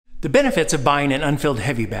The benefits of buying an unfilled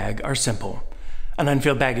heavy bag are simple. An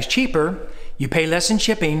unfilled bag is cheaper, you pay less in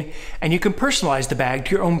shipping, and you can personalize the bag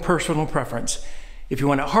to your own personal preference. If you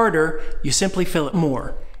want it harder, you simply fill it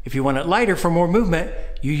more. If you want it lighter for more movement,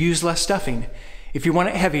 you use less stuffing. If you want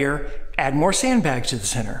it heavier, add more sandbags to the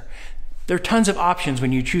center. There are tons of options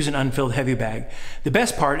when you choose an unfilled heavy bag. The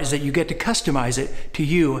best part is that you get to customize it to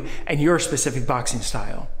you and your specific boxing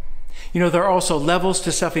style. There are also levels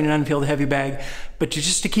to stuffing an unfilled heavy bag, but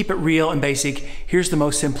just to keep it real and basic, here's the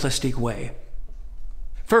most simplistic way.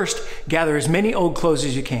 First, gather as many old clothes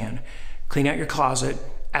as you can. Clean out your closet,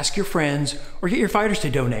 ask your friends, or get your fighters to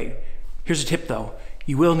donate. Here's a tip though,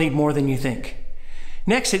 you will need more than you think.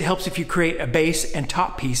 Next, it helps if you create a base and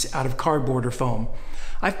top piece out of cardboard or foam.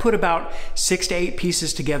 I've put about 6 to 8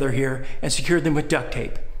 pieces together here and secured them with duct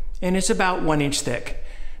tape, and it's about 1 inch thick.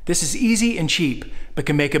 This is easy and cheap, but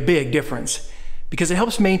can make a big difference because it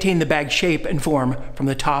helps maintain the bag's shape and form from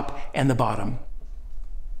the top and the bottom.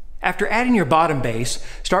 After adding your bottom base,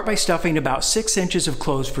 start by stuffing about 6 inches of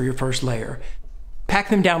clothes for your first layer. Pack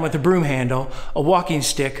them down with a broom handle, a walking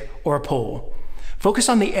stick, or a pole. Focus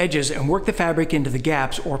on the edges and work the fabric into the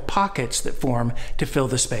gaps or pockets that form to fill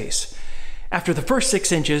the space. After the first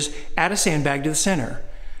 6 inches, add a sandbag to the center.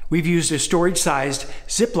 We've used a storage-sized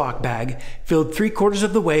Ziploc bag filled 3/4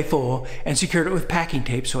 of the way full and secured it with packing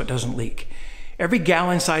tape so it doesn't leak. Every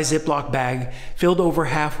gallon-sized Ziploc bag filled over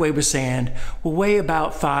halfway with sand will weigh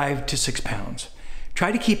about 5 to 6 pounds.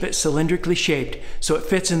 Try to keep it cylindrically shaped so it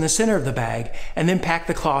fits in the center of the bag, and then pack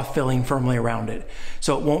the cloth filling firmly around it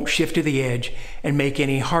so it won't shift to the edge and make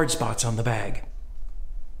any hard spots on the bag.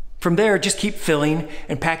 From there, just keep filling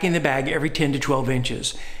and packing the bag every 10 to 12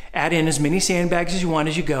 inches. Add in as many sandbags as you want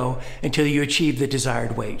as you go until you achieve the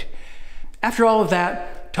desired weight. After all of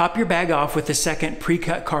that, top your bag off with the second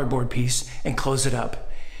pre-cut cardboard piece and close it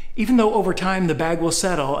up. Even though over time the bag will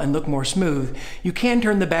settle and look more smooth, you can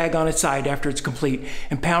turn the bag on its side after it's complete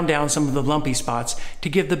and pound down some of the lumpy spots to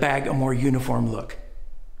give the bag a more uniform look.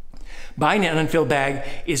 Buying an unfilled bag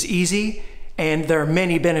is easy, and there are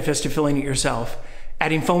many benefits to filling it yourself.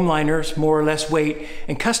 Adding foam liners, more or less weight,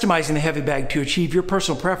 and customizing the heavy bag to achieve your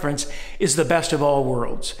personal preference is the best of all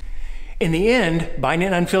worlds. In the end, buying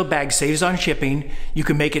an unfilled bag saves on shipping, you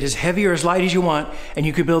can make it as heavy or as light as you want, and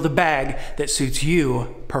you can build a bag that suits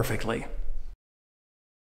you perfectly.